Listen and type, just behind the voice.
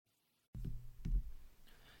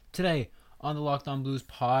Today on the Locked On Blues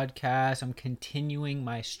podcast, I'm continuing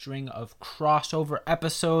my string of crossover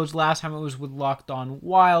episodes. Last time it was with Locked On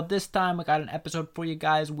Wild. This time I got an episode for you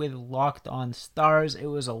guys with Locked On Stars. It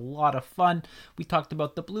was a lot of fun. We talked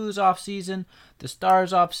about the Blues offseason, the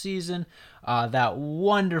Stars offseason, that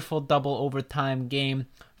wonderful double overtime game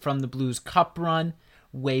from the Blues Cup run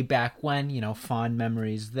way back when, fond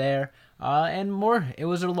memories there, and more. It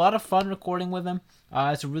was a lot of fun recording with him.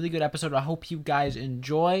 It's a really good episode. I hope you guys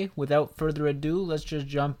enjoy. Without further ado, let's just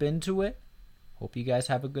jump into it. Hope you guys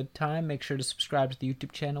have a good time. Make sure to subscribe to the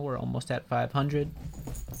YouTube channel. We're almost at 500.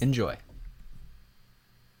 Enjoy.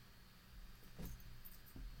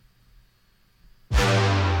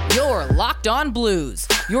 You're Locked On Blues,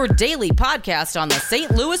 your daily podcast on the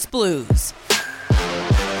St. Louis Blues.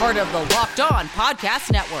 Part of the Locked On Podcast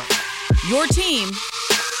Network, your team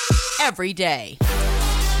every day.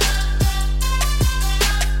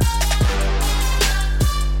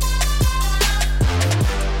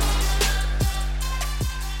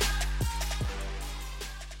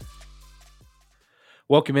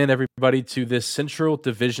 Welcome in, everybody, to this Central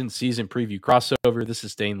Division season preview crossover. This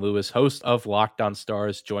is Dane Lewis, host of Locked On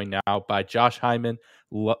Stars, joined now by Josh Hyman,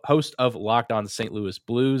 host of Locked On St. Louis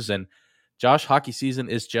Blues. And Josh, hockey season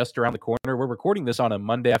is just around the corner. We're recording this on a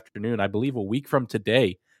Monday afternoon, I believe a week from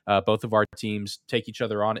today. Both of our teams take each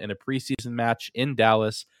other on in a preseason match in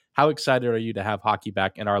Dallas. How excited are you to have hockey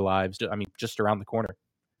back in our lives? I mean, just around the corner.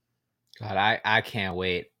 God, I can't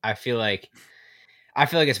wait. I feel like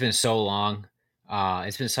it's been so long.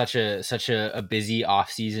 It's been such a busy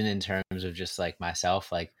off season in terms of just like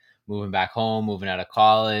myself, like moving back home, moving out of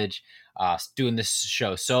college, doing this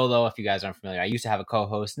show solo. If you guys aren't familiar, I used to have a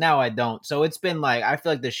co-host. Now I don't. So it's been like, I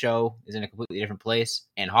feel like the show is in a completely different place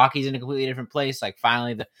and hockey's in a completely different place. Like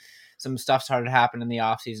finally some stuff started to happen in the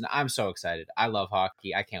off season. I'm so excited. I love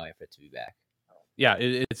hockey. I can't wait for it to be back. Yeah,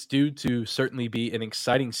 it's due to certainly be an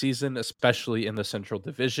exciting season, especially in the Central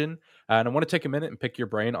Division. And I want to take a minute and pick your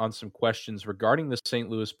brain on some questions regarding the St.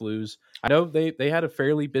 Louis Blues. I know they had a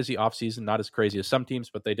fairly busy offseason, not as crazy as some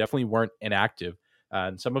teams, but they definitely weren't inactive.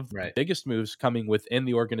 And some of the biggest moves coming within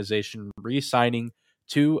the organization, re-signing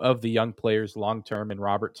two of the young players long-term in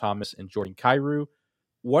Robert Thomas and Jordan Kyrou.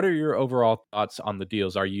 What are your overall thoughts on the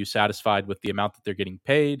deals? Are you satisfied with the amount that they're getting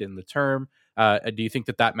paid and the term? Do you think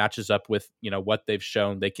that matches up with what they've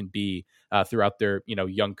shown they can be throughout their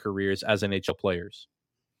young careers as NHL players?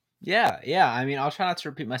 Yeah. I mean, I'll try not to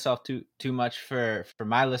repeat myself too much for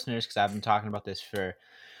my listeners because I've been talking about this for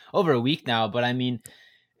over a week now. But I mean,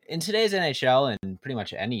 in today's NHL and pretty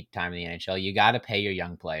much any time in the NHL, you got to pay your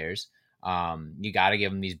young players. You got to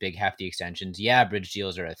give them these big hefty extensions. Yeah, bridge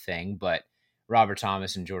deals are a thing, but Robert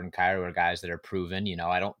Thomas and Jordan Kyrou are guys that are proven.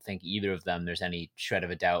 I don't think either of them there's any shred of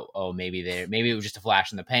a doubt. Oh, maybe it was just a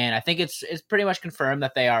flash in the pan. I think it's pretty much confirmed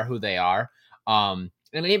that they are who they are. And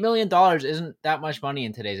 $8 million isn't that much money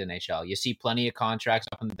in today's NHL. You see plenty of contracts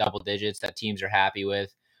up in the double digits that teams are happy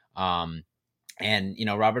with. And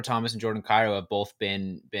Robert Thomas and Jordan Kyrou have both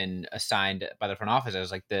been assigned by the front office as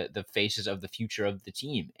like the faces of the future of the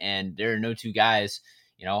team. And there are no two guys,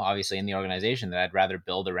 obviously in the organization that I'd rather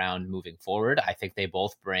build around moving forward. I think they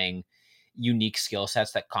both bring unique skill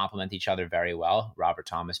sets that complement each other very well. Robert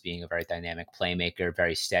Thomas being a very dynamic playmaker,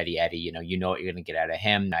 very steady Eddie, you know what you're going to get out of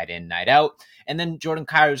him night in, night out. And then Jordan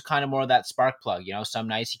Kyrou is kind of more of that spark plug. Some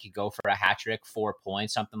nights he could go for a hat trick, 4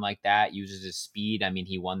 points, something like that, uses his speed. I mean,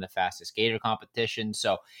 he won the fastest skater competition.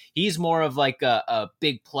 So he's more of like a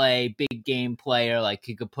big play, big game player. Like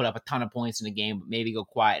he could put up a ton of points in a game, but maybe go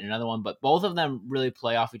quiet in another one. But both of them really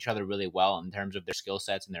play off each other really well in terms of their skill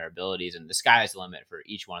sets and their abilities. And the sky is the limit for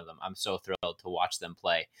each one of them. I'm so thrilled to watch them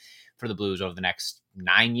play for the Blues over the next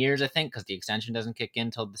 9 years, I think, because the extension doesn't kick in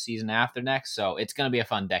until the season after next. So it's going to be a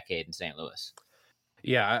fun decade in St. Louis.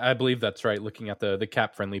 Yeah, I believe that's right. Looking at the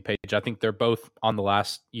cap friendly page, I think they're both on the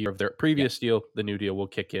last year of their previous deal. The new deal will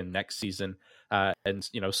kick in next season. And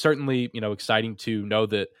certainly, exciting to know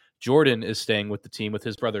that Jordan is staying with the team with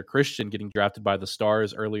his brother Christian getting drafted by the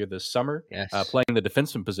Stars earlier this summer, playing the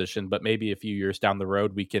defenseman position. But maybe a few years down the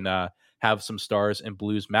road, we can have some Stars and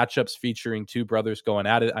Blues matchups featuring two brothers going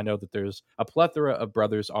at it. I know that there's a plethora of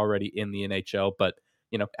brothers already in the NHL, but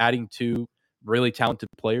adding two really talented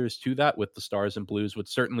players to that with the Stars and Blues would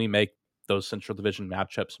certainly make those Central Division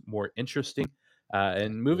matchups more interesting.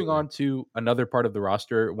 And moving on to another part of the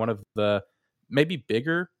roster, one of the maybe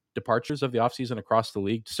bigger departures of the offseason across the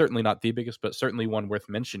league, certainly not the biggest, but certainly one worth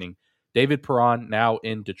mentioning. David Perron now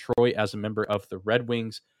in Detroit as a member of the Red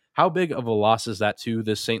Wings. How big of a loss is that to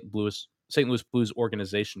the St. Louis Blues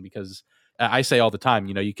organization? Because I say all the time,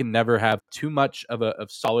 you can never have too much of a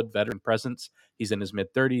solid veteran presence. He's in his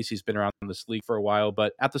mid-30s. He's been around this league for a while,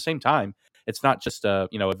 but at the same time, it's not just a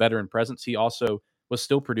veteran presence. He also was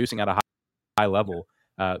still producing at a high level.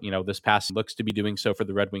 This past looks to be doing so for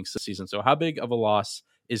the Red Wings this season. So how big of a loss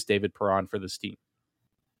is David Perron for this team?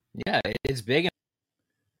 Yeah, it's big in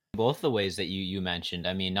both the ways that you mentioned.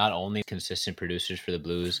 I mean, not only consistent producers for the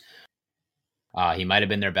Blues, he might have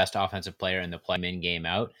been their best offensive player in the play in game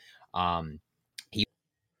out. He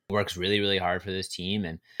works really, really hard for this team.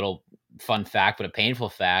 And a little fun fact, but a painful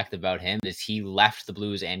fact about him is he left the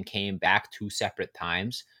Blues and came back 2 separate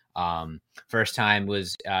times. First time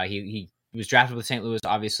was he was drafted with St. Louis,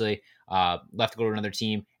 obviously, left to go to another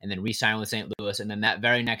team, and then re-signed with St. Louis. And then that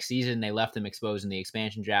very next season, they left him exposed in the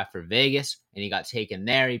expansion draft for Vegas, and he got taken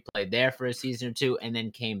there. He played there for a season or two, and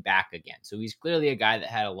then came back again. So he's clearly a guy that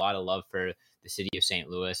had a lot of love for the city of St.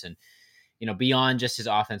 Louis. And, beyond just his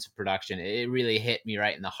offensive production, it really hit me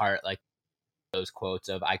right in the heart, like those quotes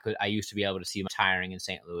of I used to be able to see my tiring in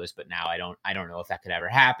St. Louis, but now I don't know if that could ever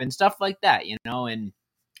happen. Stuff like that, and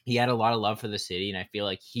he had a lot of love for the city, and I feel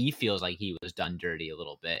like he feels like he was done dirty a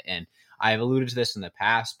little bit. And I've alluded to this in the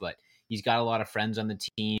past, but he's got a lot of friends on the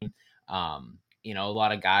team. A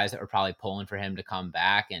lot of guys that were probably pulling for him to come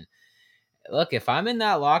back. And look, if I'm in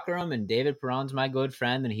that locker room and David Perron's my good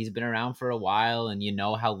friend and he's been around for a while and you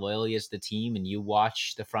know how loyal he is to the team and you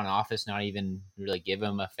watch the front office not even really give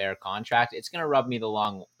him a fair contract, it's going to rub me the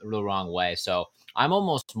wrong way. So I'm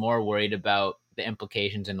almost more worried about the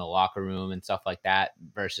implications in the locker room and stuff like that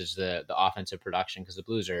versus the offensive production, because the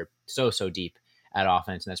Blues are so deep at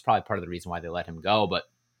offense, and that's probably part of the reason why they let him go. But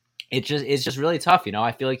it's just really tough.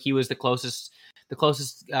 I feel like he was the closest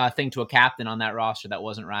thing to a captain on that roster that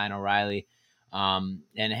wasn't Ryan O'Reilly. And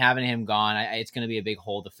having him gone, it's going to be a big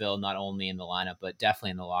hole to fill, not only in the lineup, but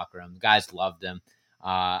definitely in the locker room. The guys loved him.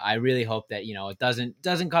 I really hope that, it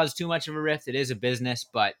doesn't cause too much of a rift. It is a business,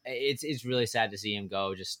 but it's really sad to see him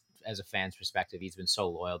go. Just as a fan's perspective, he's been so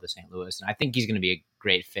loyal to St. Louis, and I think he's going to be a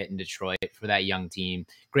great fit in Detroit for that young team.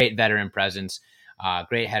 Great veteran presence,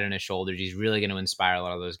 great head on his shoulders. He's really going to inspire a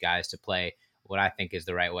lot of those guys to play what I think is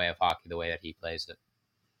the right way of hockey, the way that he plays it.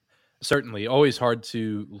 Certainly, always hard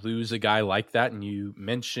to lose a guy like that. And you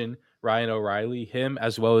mention Ryan O'Reilly, him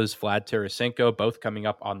as well as Vlad Tarasenko, both coming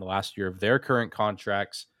up on the last year of their current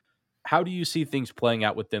contracts. How do you see things playing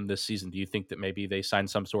out with them this season? Do you think that maybe they sign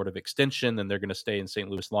some sort of extension and they're going to stay in St.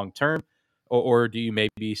 Louis long term? Or do you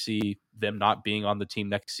maybe see them not being on the team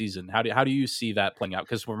next season? How do you see that playing out?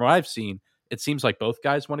 Because from what I've seen, it seems like both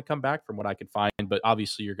guys want to come back from what I could find, but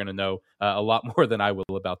obviously you're going to know a lot more than I will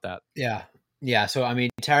about that. Yeah. So, I mean,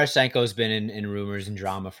 Tarasenko's been in rumors and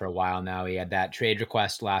drama for a while now. He had that trade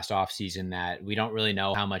request last offseason that we don't really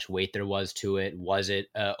know how much weight there was to it. Was it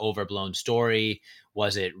an overblown story?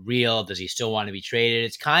 Was it real? Does he still want to be traded?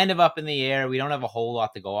 It's kind of up in the air. We don't have a whole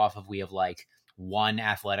lot to go off of. We have like one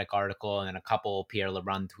Athletic article and then a couple Pierre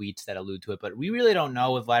LeBrun tweets that allude to it, but we really don't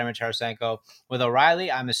know with Vladimir Tarasenko. With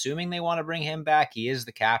O'Reilly, I'm assuming they want to bring him back. He is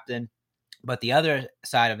the captain. But the other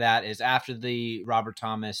side of that is after the Robert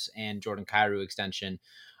Thomas and Jordan Kyrou extension,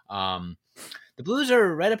 the Blues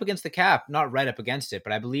are right up against the cap. Not right up against it,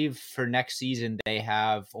 but I believe for next season, they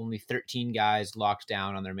have only 13 guys locked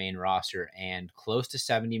down on their main roster and close to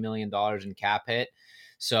 $70 million in cap hit.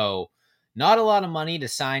 So not a lot of money to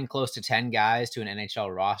sign close to 10 guys to an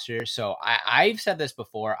NHL roster. So I've said this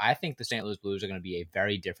before. I think the St. Louis Blues are going to be a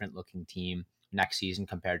very different looking team next season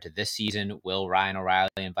compared to this season. Will Ryan O'Reilly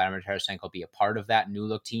and Vladimir Tarasenko be a part of that new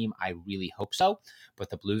look team? I really hope so. But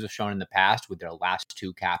the Blues have shown in the past with their last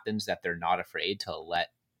 2 captains that they're not afraid to let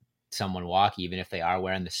someone walk, even if they are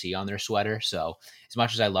wearing the C on their sweater. So as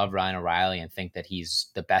much as I love Ryan O'Reilly and think that he's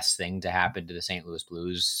the best thing to happen to the St. Louis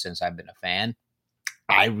Blues since I've been a fan,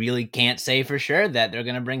 I really can't say for sure that they're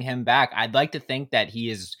going to bring him back. I'd like to think that he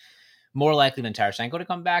is more likely than Tarasenko to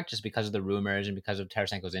come back just because of the rumors and because of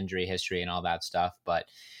Tarasenko's injury history and all that stuff. But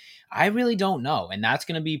I really don't know. And that's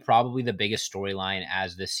going to be probably the biggest storyline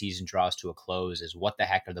as this season draws to a close, is what the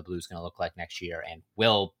heck are the Blues going to look like next year? And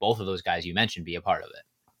will both of those guys you mentioned be a part of it?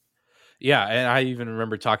 Yeah, and I even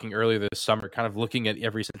remember talking earlier this summer, kind of looking at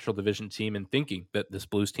every Central Division team and thinking that this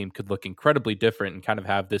Blues team could look incredibly different and kind of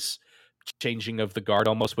have this changing of the guard,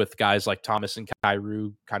 almost with guys like Thomas and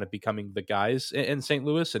Kyrou kind of becoming the guys in St.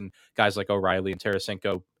 Louis, and guys like O'Reilly and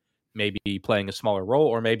Tarasenko maybe playing a smaller role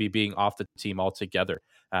or maybe being off the team altogether.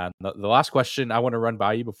 The last question I want to run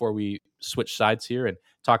by you before we switch sides here and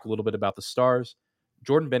talk a little bit about the Stars.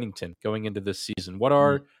 Jordan Bennington going into this season. What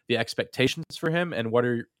are the expectations for him, and what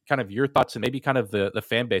are kind of your thoughts and maybe kind of the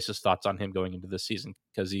fan base's thoughts on him going into this season?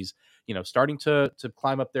 Because he's, starting to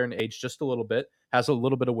climb up there in age just a little bit, has a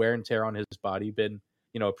little bit of wear and tear on his body, been,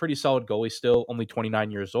 a pretty solid goalie still, only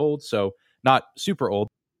 29 years old, so not super old,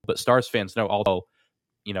 but Stars fans know, although,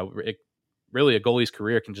 really a goalie's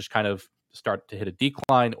career can just kind of start to hit a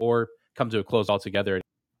decline or come to a close altogether at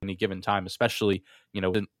any given time, especially,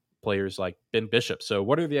 with players like Ben Bishop. So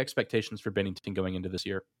what are the expectations for Bennington going into this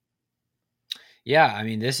year? Yeah, I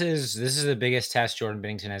mean, this is the biggest test Jordan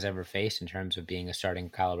Binnington has ever faced in terms of being a starting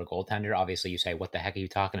caliber goaltender. Obviously, you say, what the heck are you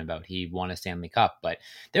talking about? He won a Stanley Cup, but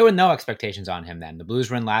there were no expectations on him then. The Blues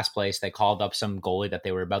were in last place. They called up some goalie that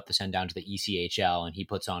they were about to send down to the ECHL, and he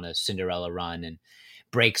puts on a Cinderella run and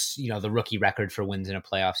breaks, the rookie record for wins in a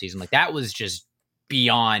playoff season. Like, that was just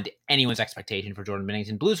beyond anyone's expectation for Jordan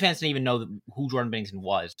Binnington. Blues fans didn't even know who Jordan Binnington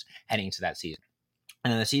was heading into that season.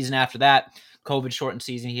 And then the season after that, COVID shortened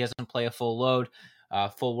season, he doesn't play a full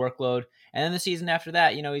workload. And then the season after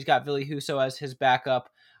that, he's got Ville Husso as his backup,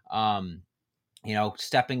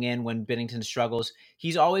 stepping in when Binnington struggles.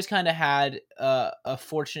 He's always kind of had a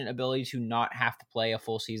fortunate ability to not have to play a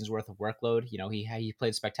full season's worth of workload. He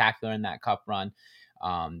played spectacular in that cup run.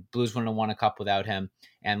 Blues wouldn't have won a cup without him.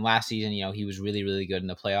 And last season, he was really, really good in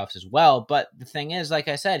the playoffs as well. But the thing is, like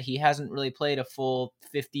I said, he hasn't really played a full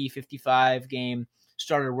 50, 55 game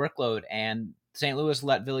starter workload. And St. Louis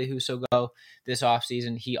let Ville Husso go this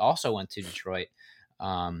offseason. He also went to Detroit.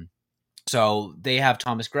 So they have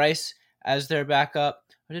Thomas Greiss as their backup.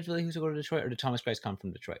 Or did Ville Husso go to Detroit, or did Thomas Greiss come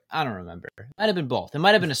from Detroit? I don't remember. It might have been both. It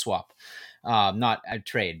might have been a swap. Not a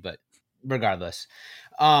trade, but regardless.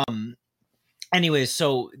 Anyways,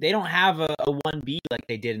 so they don't have a 1B like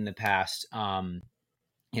they did in the past. Thomas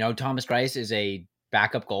Greiss is a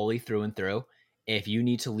backup goalie through and through. If you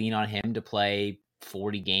need to lean on him to play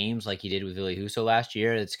 40 games like he did with Ville Husso last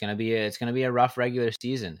year, it's gonna be a rough regular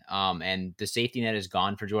season. And the safety net is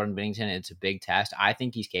gone for Jordan Binnington. It's a big test. I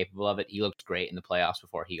think he's capable of it. He looked great in the playoffs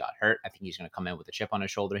before he got hurt. I think he's gonna come in with a chip on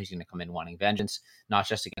his shoulder. He's gonna come in wanting vengeance, not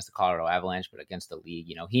just against the Colorado Avalanche, but against the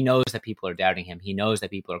league. He knows that people are doubting him. He knows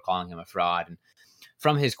that people are calling him a fraud. And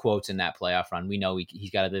from his quotes in that playoff run, we know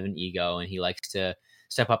he's got a bit of an ego, and he likes to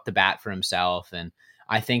step up the bat for himself. And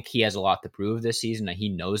I think he has a lot to prove this season, and he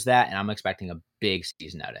knows that, and I'm expecting a big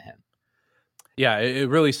season out of him. Yeah, it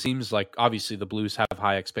really seems like obviously the Blues have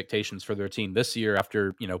high expectations for their team this year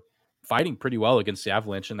after, fighting pretty well against the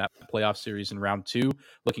Avalanche in that playoff series in round 2,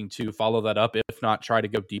 looking to follow that up, if not try to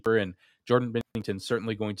go deeper. And Jordan Binnington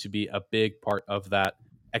certainly going to be a big part of that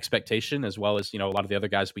expectation, as well as, a lot of the other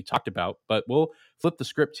guys we talked about. But we'll flip the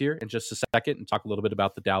script here in just a second and talk a little bit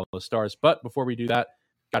about the Dallas Stars. But before we do that,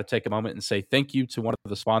 got to take a moment and say thank you to one of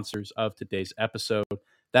the sponsors of today's episode.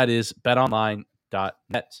 That is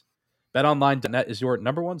betonline.net. BetOnline.net is your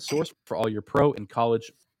number one source for all your pro and college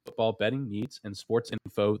football betting needs and sports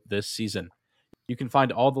info this season. You can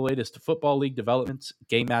find all the latest football league developments,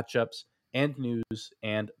 game matchups, and news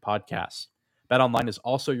and podcasts. BetOnline is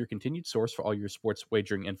also your continued source for all your sports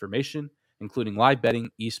wagering information, including live betting,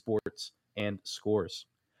 esports, and scores.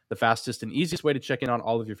 The fastest and easiest way to check in on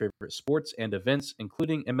all of your favorite sports and events,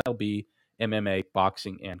 including MLB, MMA,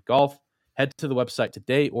 boxing, and golf. Head to the website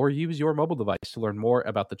today or use your mobile device to learn more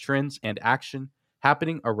about the trends and action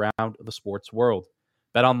happening around the sports world.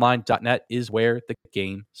 BetOnline.net is where the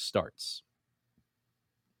game starts.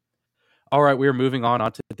 All right, we are moving on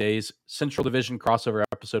to today's Central Division crossover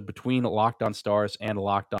episode between Locked On Stars and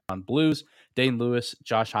Locked On Blues. Dane Lewis,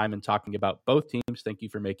 Josh Hyman talking about both teams. Thank you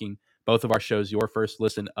for making both of our shows your first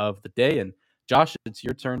listen of the day. And Josh, it's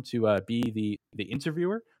your turn to be the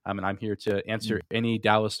interviewer. And I'm here to answer any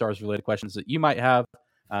Dallas Stars related questions that you might have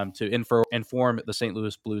to inform the St.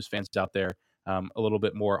 Louis Blues fans out there a little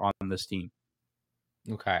bit more on this team.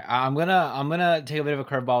 Okay, I'm gonna take a bit of a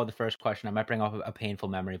curveball with the first question. I might bring up a painful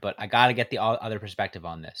memory, but I got to get the other perspective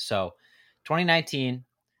on this. So, 2019,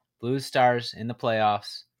 Blues Stars in the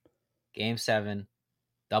playoffs, Game 7,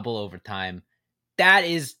 double overtime. That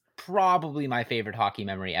is probably my favorite hockey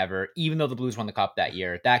memory ever, even though the Blues won the Cup that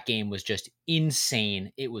year. That game was just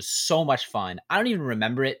insane. It was so much fun. I don't even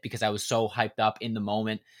remember it because I was so hyped up in the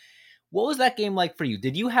moment. What was that game like for you?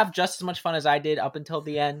 Did you have just as much fun as I did up until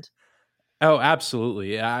the end? Oh,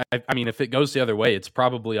 absolutely. I mean, if it goes the other way, it's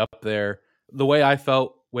probably up there. The way I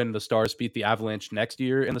felt when the Stars beat the Avalanche next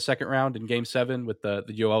year in the second round in Game 7 with the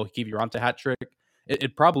Joel Kiviranta hat trick,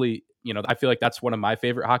 it probably, I feel like that's one of my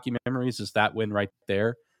favorite hockey memories is that win right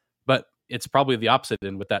there. But it's probably the opposite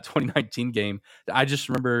end with that 2019 game. I just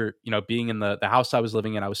remember, being in the house I was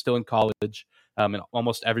living in. I was still in college, and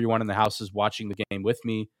almost everyone in the house is watching the game with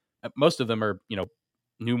me. Most of them are,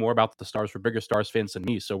 knew more about the Stars, were bigger Stars fans than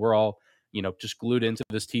me. So we're all, just glued into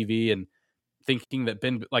this TV and thinking that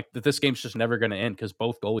that this game's just never going to end because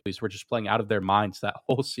both goalies were just playing out of their minds that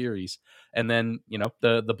whole series. And then,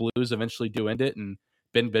 the Blues eventually do end it, and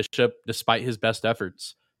Ben Bishop, despite his best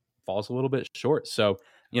efforts, falls a little bit short. So,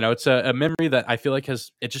 it's a memory that I feel like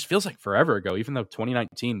it just feels like forever ago, even though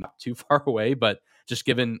 2019, not too far away, but just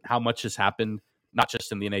given how much has happened, not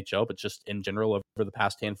just in the NHL, but just in general over the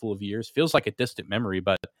past handful of years, feels like a distant memory.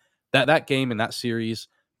 But that game and that series,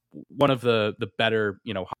 one of the better,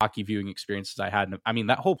 hockey viewing experiences I had. I mean,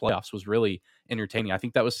 that whole playoffs was really entertaining. I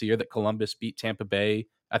think that was the year that Columbus beat Tampa Bay.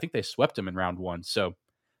 I think they swept them in round one. So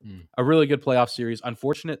a really good playoff series.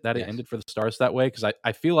 Unfortunate that it ended for the Stars that way, because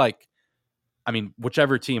I feel like,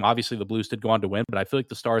 whichever team, obviously the Blues did go on to win, but I feel like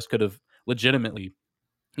the Stars could have legitimately,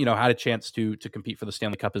 had a chance to compete for the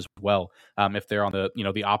Stanley Cup as well, if they're on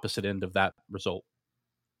the opposite end of that result.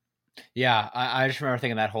 Yeah, I just remember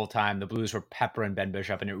thinking that whole time the Blues were peppering Ben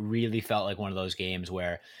Bishop, and it really felt like one of those games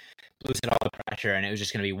where Blues had all the pressure, and it was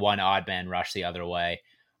just going to be one odd man rush the other way.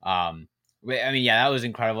 That was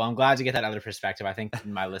incredible. I'm glad to get that other perspective. I think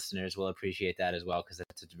my listeners will appreciate that as well, because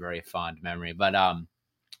it's a very fond memory. But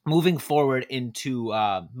moving forward into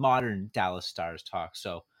modern Dallas Stars talk.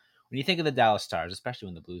 So when you think of the Dallas Stars, especially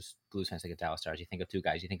when the Blues fans think of Dallas Stars, you think of two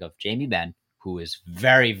guys. You think of Jamie Benn, who is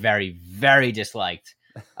very, very, very disliked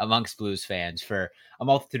amongst Blues fans for a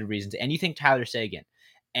multitude of reasons. And you think Tyler Seguin.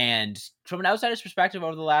 And from an outsider's perspective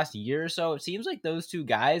over the last year or so, it seems like those two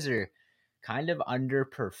guys are kind of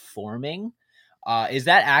underperforming. Is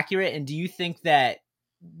that accurate? And do you think that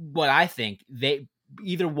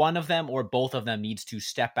either one of them or both of them needs to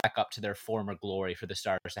step back up to their former glory for the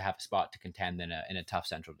Stars to have a spot to contend in a tough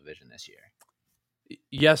Central Division this year?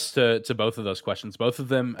 Yes to both of those questions. Both of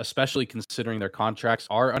them, especially considering their contracts,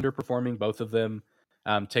 are underperforming. Both of them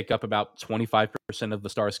take up about 25% of the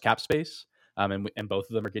Stars cap space, and both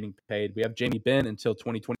of them are getting paid. We have Jamie Benn until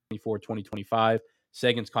 2024, 2025.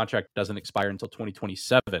 Seguin's contract doesn't expire until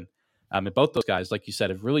 2027. And both those guys, like you said,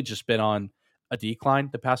 have really just been on a decline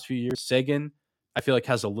the past few years. Seguin, I feel like,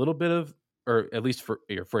 has a little bit of, or at least for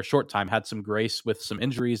a short time, had some grace with some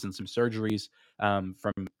injuries and some surgeries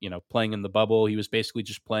from playing in the bubble. He was basically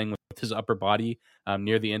just playing with his upper body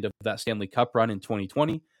near the end of that Stanley Cup run in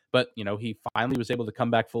 2020. But, he finally was able to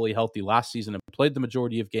come back fully healthy last season and played the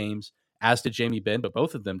majority of games, as did Jamie Benn. But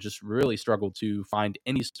both of them just really struggled to find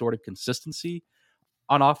any sort of consistency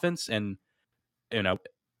on offense. And,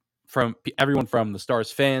 from everyone from the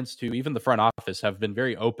Stars fans to even the front office have been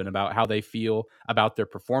very open about how they feel about their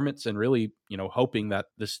performance, and really, hoping that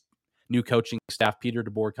this new coaching staff, Peter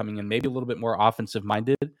DeBoer coming in, maybe a little bit more offensive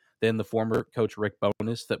minded than the former coach Rick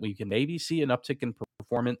Bowness, that we can maybe see an uptick in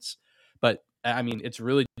performance. But it's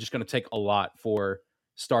really just going to take a lot for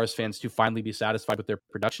Stars fans to finally be satisfied with their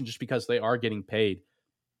production, just because they are getting paid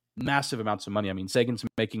massive amounts of money. Seguin's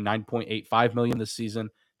making $9.85 million this season.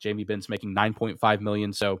 Jamie Benn's making $9.5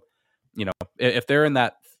 million. So, if they're in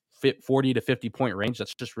that 40 to 50 point range,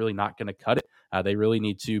 that's just really not going to cut it. They really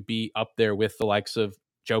need to be up there with the likes of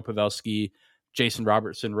Joe Pavelski, Jason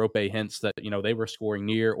Robertson, Rope Hintz, that, they were scoring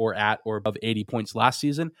near or at or above 80 points last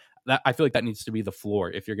season. That, I feel like that needs to be the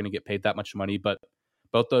floor if you're going to get paid that much money. But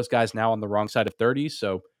both those guys now on the wrong side of 30.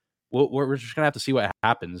 So we're just going to have to see what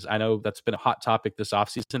happens. I know that's been a hot topic this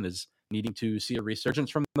offseason, is needing to see a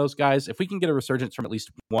resurgence from those guys. If we can get a resurgence from at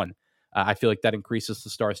least one, I feel like that increases the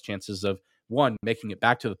Stars' chances of, one, making it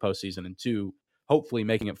back to the postseason, and two, hopefully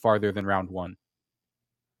making it farther than round one.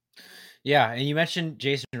 Yeah, and you mentioned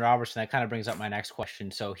Jason Robertson. That kind of brings up my next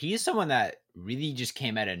question. So he's someone that really just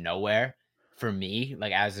came out of nowhere for me,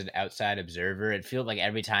 like as an outside observer. It felt like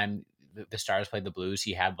every time the Stars played the Blues,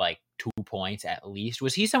 he had like 2 points at least.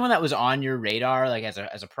 Was he someone that was on your radar, like as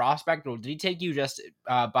a prospect, or did he take you just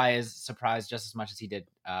by his surprise just as much as he did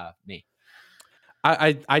me?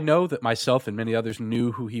 I know that myself and many others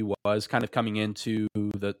knew who he was kind of coming into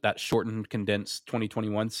that shortened, condensed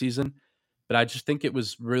 2021 season. But I just think it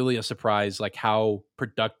was really a surprise, like how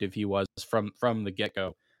productive he was from the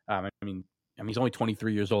get-go. He's only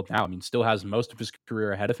 23 years old now. Still has most of his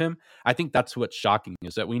career ahead of him. I think that's what's shocking,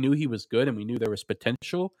 is that we knew he was good and we knew there was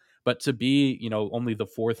potential, but to be, only the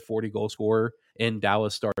fourth 40-goal scorer in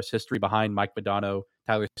Dallas Stars history behind Mike Modano,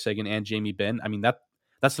 Tyler Seguin, and Jamie Benn,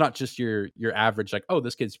 that's not just your average, like, oh,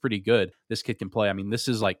 this kid's pretty good, this kid can play. This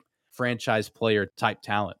is like franchise player type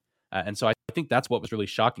talent. And so I think that's what was really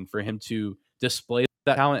shocking, for him to display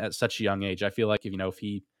that talent at such a young age. I feel like if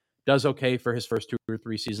he does okay for his first 2 or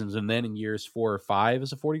 3 seasons, and then in years 4 or 5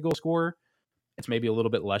 as a 40-goal scorer, it's maybe a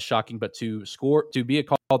little bit less shocking. But to be a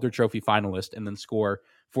Calder Trophy finalist and then score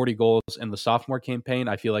 40 goals in the sophomore campaign,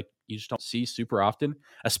 I feel like you just don't see super often,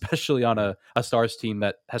 especially on a Stars team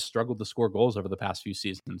that has struggled to score goals over the past few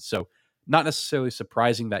seasons. So not necessarily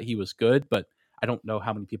surprising that he was good, but I don't know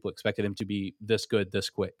how many people expected him to be this good this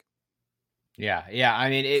quick. Yeah. I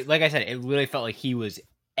mean, like I said, it really felt like he was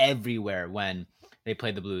everywhere when they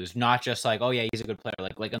played the Blues. Not just like, oh yeah, he's a good player.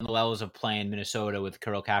 Like on the levels of playing Minnesota with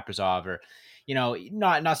Kirill Kaprizov, or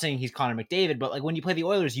not saying he's Connor McDavid, but like when you play the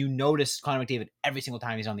Oilers, you notice Connor McDavid every single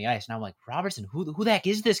time he's on the ice. And I'm like, Robertson, who the heck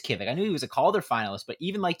is this kid? Like I knew he was a Calder finalist, but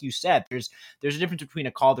even like you said, there's a difference between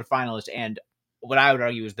a Calder finalist and what I would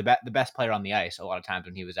argue is the best player on the ice a lot of times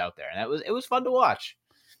when he was out there, and it was fun to watch.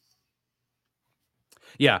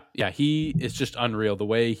 Yeah, he is just unreal. The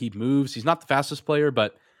way he moves, he's not the fastest player,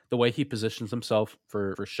 but the way he positions himself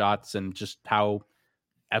for shots and just how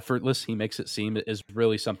effortless he makes it seem is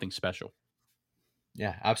really something special.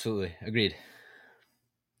 Yeah, absolutely. Agreed.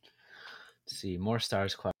 Let's see, more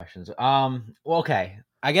Stars questions. Well, okay.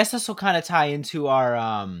 I guess this will kind of tie into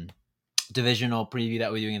our divisional preview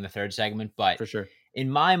that we're doing in the third segment, but for sure. In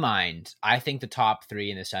my mind, I think the top three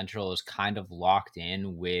in the Central is kind of locked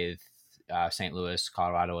in with St. Louis,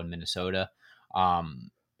 Colorado, and Minnesota.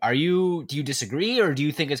 Do you disagree, or do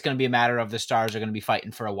you think it's going to be a matter of the Stars are going to be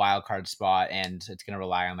fighting for a wild card spot and it's going to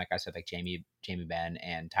rely on, like I said, like Jamie Benn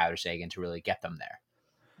and Tyler Seguin to really get them there?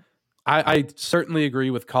 I certainly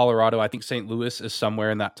agree with Colorado. I think St. Louis is somewhere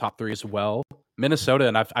in that top three as well. Minnesota,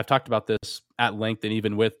 and I've talked about this at length, and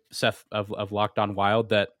even with Seth of Locked On Wild,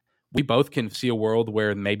 that we both can see a world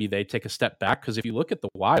where maybe they take a step back. Because if you look at the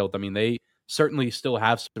Wild, I mean, they certainly still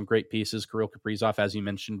have some great pieces. Kirill Kaprizov, as you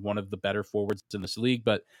mentioned, one of the better forwards in this league,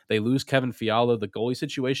 but they lose Kevin Fiala. The goalie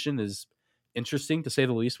situation is interesting, to say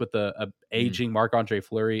the least, with a aging Marc-Andre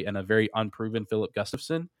Fleury and a very unproven Philip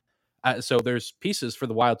Gustafsson. So there's pieces for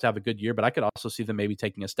the Wild to have a good year, but I could also see them maybe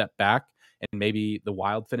taking a step back and maybe the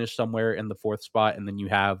Wild finish somewhere in the fourth spot. And then you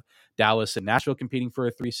have Dallas and Nashville competing for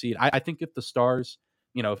a 3 seed. I think if the Stars,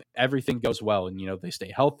 if everything goes well and, they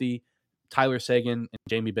stay healthy, Tyler Seguin and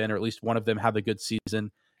Jamie Benn, or at least one of them, have a good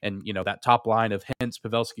season. And, that top line of Hintz,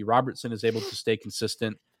 Pavelski, Robertson is able to stay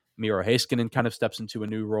consistent. Miro Heiskanen kind of steps into a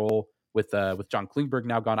new role with John Klingberg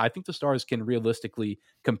now gone. I think the Stars can realistically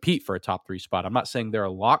compete for a top 3 spot. I'm not saying they're a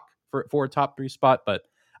lock for a top 3 spot, but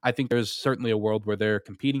I think there's certainly a world where they're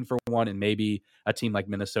competing for one, and maybe a team like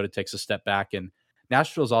Minnesota takes a step back. And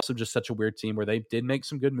Nashville is also just such a weird team where they did make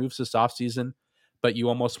some good moves this offseason, but you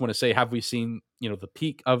almost want to say, have we seen, the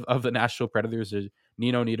peak of the Nashville Predators? Is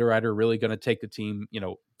Nino Niederreiter really going to take the team,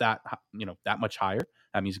 that much higher?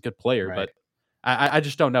 I mean, he's a good player, right, but I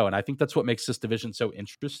just don't know. And I think that's what makes this division so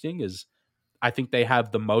interesting is I think they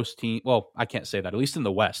have the most team. Well, I can't say that, at least in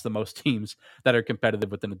the West, the most teams that are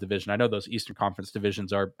competitive within the division. I know those Eastern Conference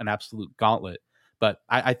divisions are an absolute gauntlet, but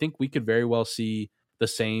I think we could very well see the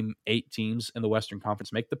same 8 teams in the Western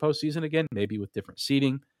Conference make the postseason again, maybe with different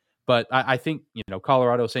seeding. But I think,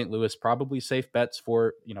 Colorado, St. Louis, probably safe bets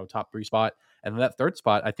for, top 3 spot. And that third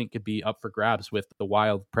spot, I think, could be up for grabs with the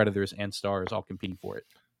Wild, Predators, and Stars all competing for it.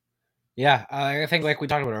 Yeah, I think like we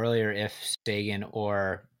talked about earlier, if Seguin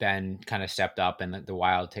or Ben kind of stepped up and the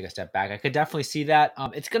Wild take a step back, I could definitely see that.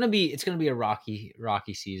 It's gonna be a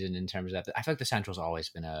rocky season in terms of that. I feel like the Central's always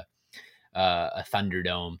been a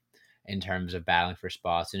Thunderdome in terms of battling for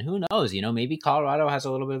spots, and who knows, maybe Colorado has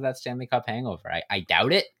a little bit of that Stanley Cup hangover. I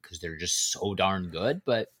doubt it because they're just so darn good,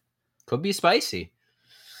 but could be spicy.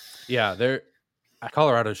 Yeah,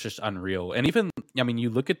 Colorado's just unreal. And even,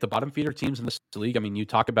 you look at the bottom feeder teams in this league. You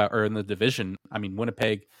talk about, or in the division,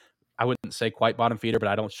 Winnipeg, I wouldn't say quite bottom feeder, but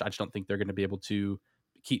I just don't think they're going to be able to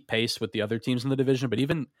keep pace with the other teams in the division. But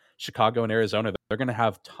even Chicago and Arizona, they're going to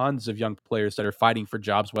have tons of young players that are fighting for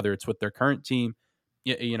jobs, whether it's with their current team.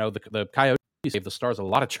 The Coyotes gave the Stars a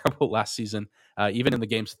lot of trouble last season, even in the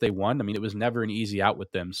games that they won. it was never an easy out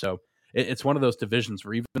with them. So it's one of those divisions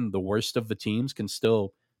where even the worst of the teams can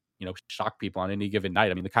still shock people on any given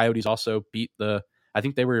night. The Coyotes also beat I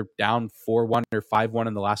think they were down 4-1 or 5-1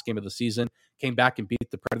 in the last game of the season, came back and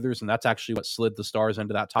beat the Predators, and that's actually what slid the Stars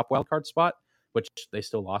into that top wildcard spot, which they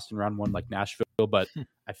still lost in round 1 like Nashville, but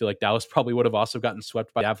I feel like Dallas probably would have also gotten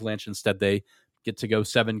swept by the Avalanche. Instead, they get to go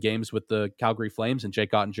 7 games with the Calgary Flames, and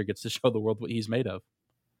Jake Ottinger gets to show the world what he's made of.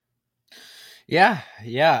 Yeah.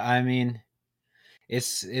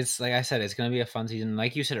 It's like I said, it's going to be a fun season.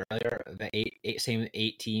 Like you said earlier, the same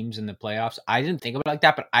 8 teams in the playoffs. I didn't think about it like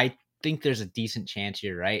that, but I think there's a decent chance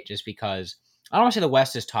here, right? Just because I don't want to say the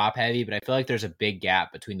West is top heavy, but I feel like there's a big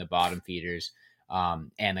gap between the bottom feeders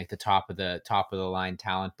and like the top of the line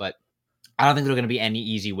talent. But I don't think there are going to be any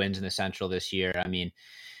easy wins in the Central this year.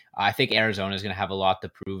 I think Arizona is going to have a lot to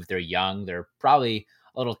prove. They're young. They're probably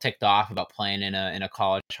little ticked off about playing in a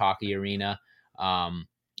college hockey arena.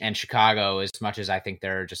 And Chicago, as much as I think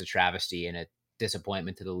they're just a travesty and a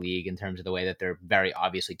disappointment to the league in terms of the way that they're very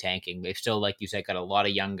obviously tanking, they've still, like you said, got a lot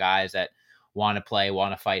of young guys that want to play,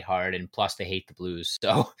 want to fight hard, and plus they hate the Blues.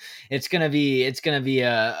 So it's gonna be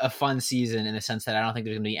a fun season in the sense that I don't think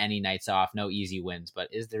there's gonna be any nights off, no easy wins.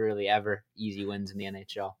 But is there really ever easy wins in the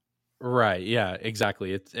NHL? Right. Yeah,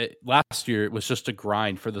 exactly. Last year it was just a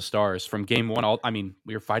grind for the Stars from game one.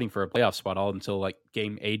 We were fighting for a playoff spot all until like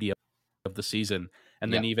game 80 of the season.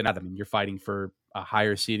 And then even you're fighting for a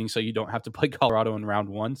higher seeding, so you don't have to play Colorado in round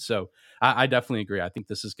one. So I definitely agree. I think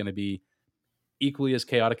this is going to be equally as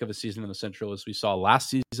chaotic of a season in the Central as we saw last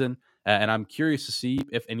season. And I'm curious to see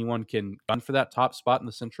if anyone can gun for that top spot in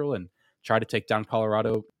the Central and try to take down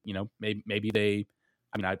Colorado. You know, maybe they,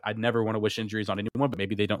 I'd never want to wish injuries on anyone, but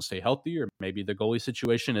maybe they don't stay healthy, or maybe the goalie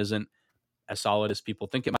situation isn't as solid as people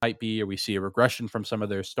think it might be, or we see a regression from some of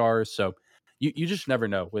their stars. So you just never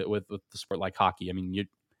know with the sport like hockey. I mean,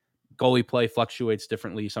 goalie play fluctuates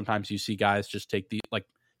differently. Sometimes you see guys just take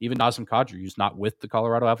even Nazem Kadri, who's not with the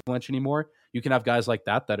Colorado Avalanche anymore. You can have guys like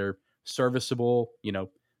that are serviceable,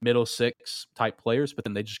 middle six type players, but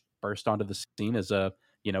then they just burst onto the scene as a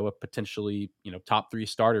potentially, top three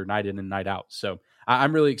starter night in and night out. So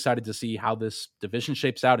I'm really excited to see how this division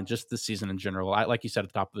shapes out and just this season in general. Like you said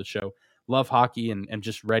at the top of the show, love hockey and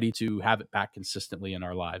just ready to have it back consistently in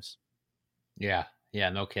our lives. Yeah. Yeah,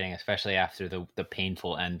 no kidding. Especially after the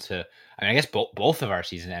painful end to, I guess both of our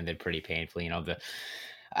season ended pretty painfully.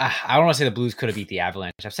 I don't want to say the Blues could have beat the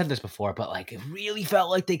Avalanche. I've said this before, but like it really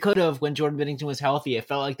felt like they could have when Jordan Binnington was healthy. It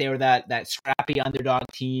felt like they were that scrappy underdog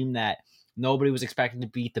team that nobody was expecting to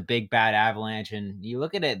beat the big bad Avalanche. And you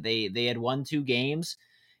look at it, they had won 2 games.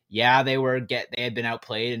 Yeah, they had been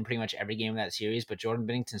outplayed in pretty much every game of that series, but Jordan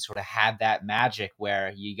Binnington sort of had that magic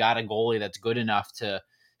where you got a goalie that's good enough to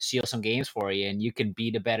steal some games for you, and you can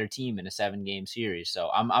beat a better team in a 7-game series. So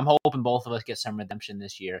I'm hoping both of us get some redemption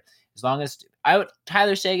this year. As long as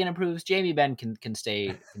Tyler Seguin improves, Jamie Benn can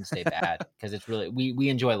stay bad, because it's really we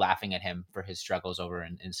enjoy laughing at him for his struggles over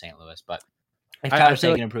in St. Louis. But if Tyler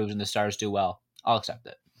Seguin improves and the Stars do well, I'll accept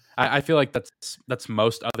it. I feel like that's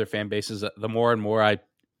most other fan bases. The more and more I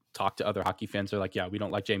talk to other hockey fans, they're like, yeah, we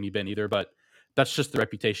don't like Jamie Benn either, but that's just the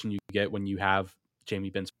reputation you get when you have Jamie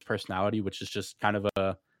Benn's personality, which is just kind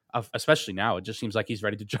of especially now, it just seems like he's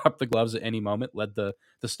ready to drop the gloves at any moment. Led the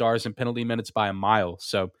Stars in penalty minutes by a mile.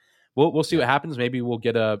 So we'll see what happens. Maybe we'll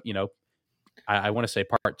get I want to say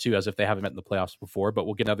part 2, as if they haven't met in the playoffs before, but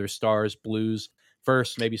we'll get another Stars Blues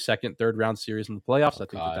first, maybe second, third round series in the playoffs. I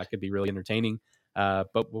think that could be really entertaining.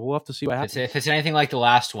 But we'll have to see what happens. If it's anything like the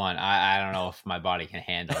last one, I don't know if my body can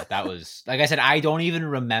handle it. That was, like I said, I don't even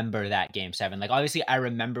remember that game 7. Like, obviously I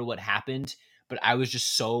remember what happened, but I was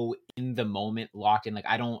just so in the moment, locked in. Like,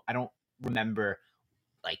 I don't remember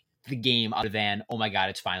like the game other than, oh my God,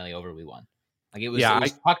 it's finally over. We won. Like it was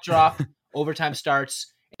puck drop, overtime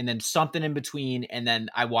starts, and then something in between. And then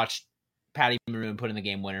I watched Patty Maroon put in the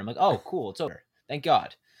game winner. I'm like, oh, cool. It's over. Thank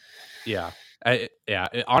God. Yeah.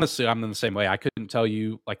 Honestly, I'm in the same way. I couldn't tell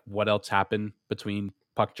you like what else happened between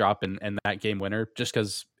puck drop and that game winner, just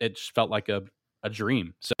because it just felt like a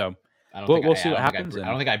dream. So we'll see what happens. I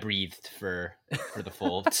don't think I breathed for the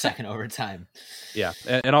full second overtime. Yeah.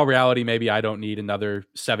 In all reality, maybe I don't need another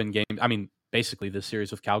 7 games. I mean, basically this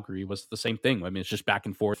series with Calgary was the same thing. I mean, it's just back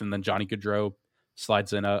and forth, and then Johnny Gaudreau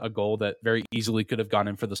slides in a goal that very easily could have gone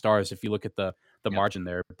in for the Stars if you look at the margin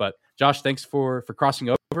there. But Josh, thanks for crossing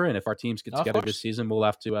over. And if our teams get together this season, we'll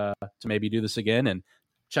have to maybe do this again and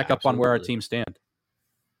check up on where our teams stand.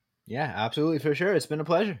 Yeah, absolutely, for sure. It's been a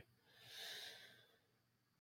pleasure.